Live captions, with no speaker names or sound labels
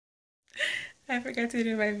I forgot to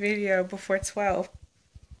do my video before 12.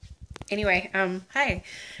 Anyway, hi.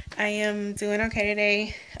 I am doing okay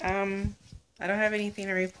today. I don't have anything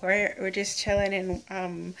to report. We're just chilling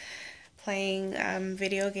and playing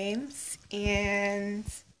video games, and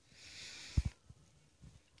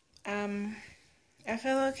um I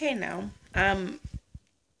feel okay now.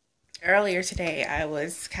 Earlier today I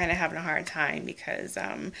was kind of having a hard time because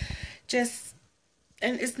just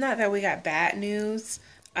and it's not that we got bad news.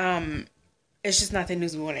 Um it's just not the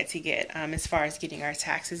news we wanted to get as far as getting our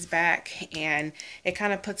taxes back, and it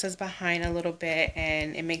kind of puts us behind a little bit,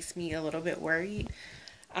 and it makes me a little bit worried.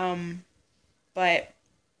 Um, but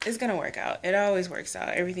it's gonna work out. It always works out.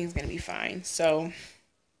 Everything's gonna be fine. So,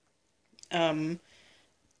 um,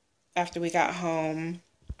 after we got home,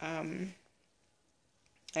 um,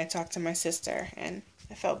 I talked to my sister, and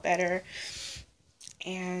I felt better.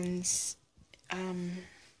 And um,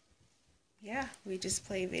 yeah, we just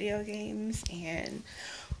played video games, and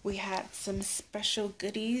we had some special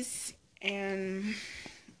goodies, and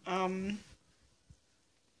um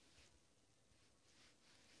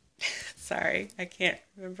sorry, I can't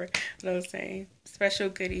remember what I was saying. Special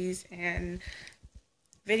goodies and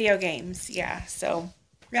video games. Yeah. So,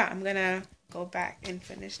 yeah, I'm going to go back and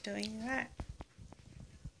finish doing that.